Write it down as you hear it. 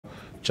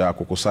cha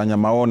kukusanya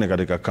maoni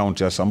katika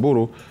kaunti ya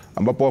Samburu,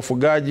 ambapo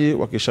wafugaji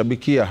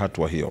wakishabikia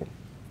hatua hiyo.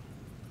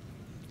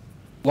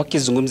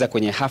 Wakizungumza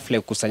kwenye hafla ya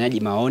ukusanyaji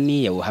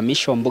maoni ya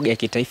uhamisho wa mbuga ya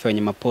kitaifa ya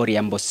wanyama pori ya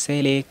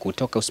Amboseli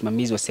kutoka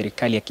usimamizi wa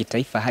serikali ya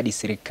kitaifa hadi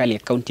serikali ya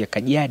kaunti ya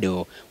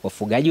Kajiado,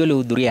 wafugaji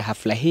waliohudhuria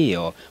hafla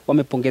hiyo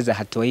wamepongeza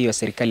hatua hiyo ya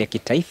serikali ya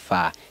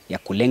kitaifa ya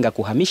kulenga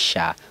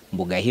kuhamisha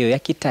mbuga hiyo ya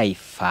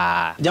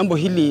kitaifa. Jambo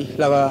hili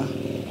la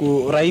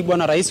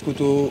Bwana Rais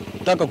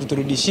kutaka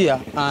kuturudishia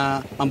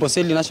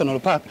Amboseli National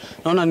Park,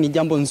 naona ni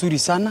jambo nzuri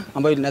sana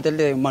ambayo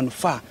linaleta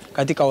manufaa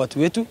katika watu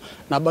wetu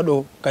na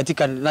bado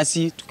katika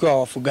nasi tukiwa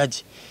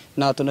wafugaji.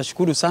 Na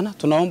tunashukuru sana,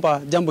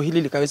 tunaomba jambo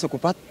hili likaweze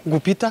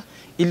kupita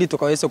ili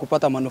tukaweze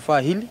kupata manufaa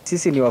hili.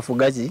 Sisi ni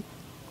wafugaji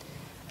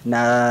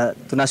na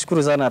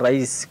tunashukuru sana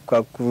Rais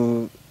kwa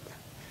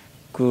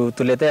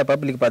kutuletea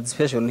public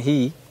participation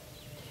hii,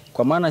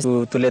 kwa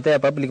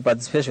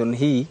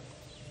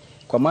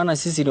maana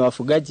sisi ni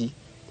wafugaji.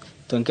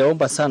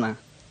 Tungeomba sana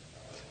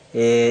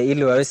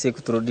ili waweze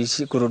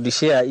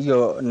kurudishia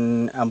hiyo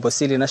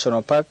Amboseli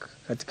National Park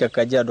katika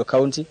Kajiado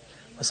County,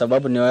 kwa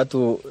sababu ni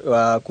watu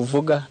wa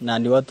kufuga na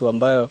ni watu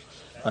ambao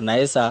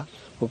wanaweza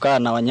kukaa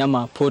na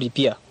wanyama pori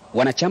pia.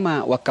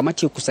 Wanachama wa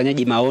kamati ya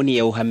ukusanyaji maoni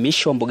ya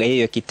uhamisho wa mbuga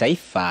hiyo ya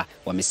kitaifa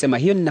wamesema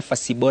hiyo ni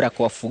nafasi bora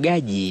kwa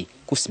wafugaji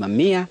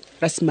kusimamia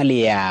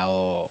rasilimali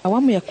yao.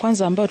 Awamu ya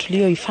kwanza ambayo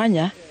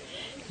tuliyoifanya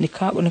ni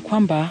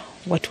kwamba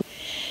watu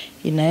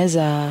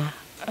inaweza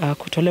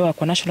kutolewa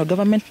kwa national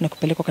government na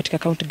kupelekwa katika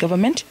county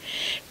government,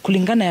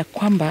 kulingana ya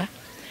kwamba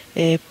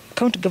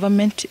county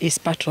government is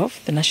part of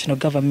the national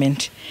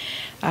government.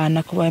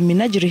 Na kwa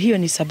minajili hiyo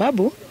ni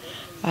sababu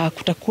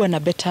kutakuwa na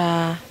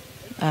better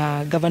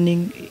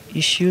governing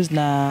issues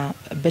na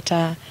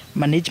better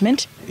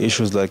management.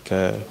 Issues like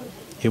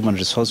human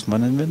resource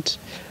management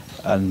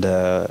and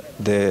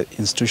the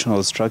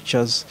institutional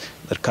structures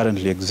that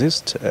currently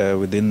exist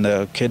within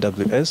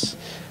KWS.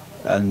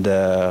 And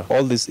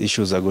all these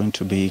issues are going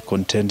to be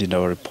contained in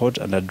our report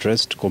and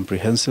addressed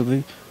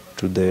comprehensively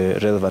to the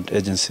relevant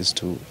agencies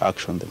to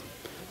action them.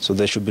 So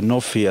there should be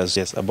no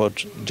fears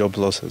about job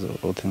losses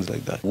or things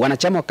like that.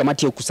 Wanachama wa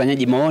kamati ya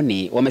ukusanyaji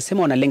maoni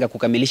wamesema wanalenga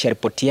kukamilisha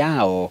ripoti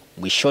yao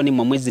mwishoni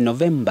mwa mwezi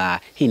Novemba.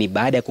 Hii ni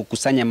baada ya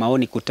kukusanya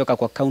maoni kutoka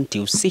kwa kaunti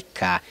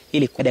husika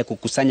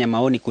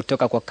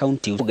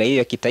mbuga hiyo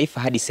ya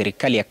kitaifa hadi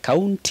serikali ya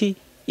kaunti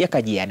ya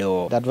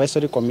Kajiado. The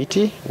advisory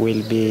committee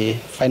will be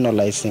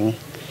finalizing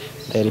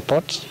the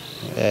report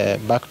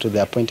back to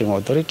the appointing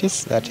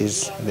authorities, that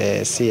is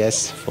the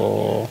CS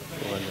for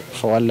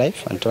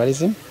wildlife and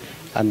tourism.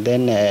 And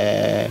then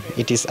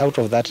it is out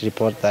of that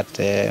report that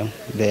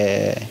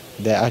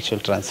the actual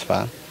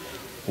transfer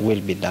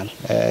will be done.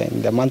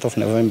 In the month of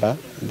November,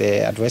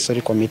 the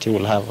advisory committee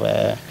will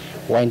have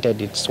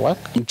winded its work.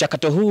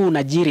 Mchakato huu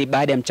unajiri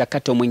baada ya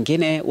mchakato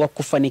mwingine wa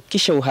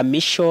kufanikisha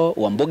uhamisho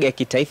wa mbuga ya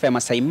kitaifa ya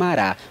Masai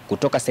Mara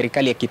kutoka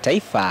serikali ya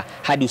kitaifa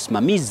hadi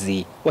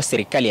usimamizi wa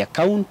serikali ya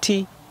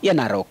kaunti ya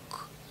Narok.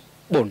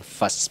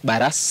 Bonfas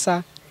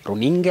Barasa,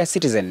 Runinga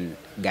Citizen,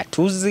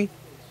 Gatuzi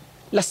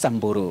la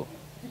Samburu.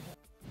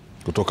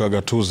 Kutoka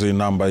gatuzi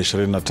namba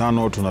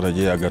 25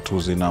 tunarejea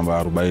gatuzi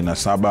namba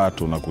 47.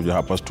 Tunakuja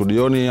hapa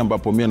studioni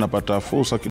ambapo mimi napata fursa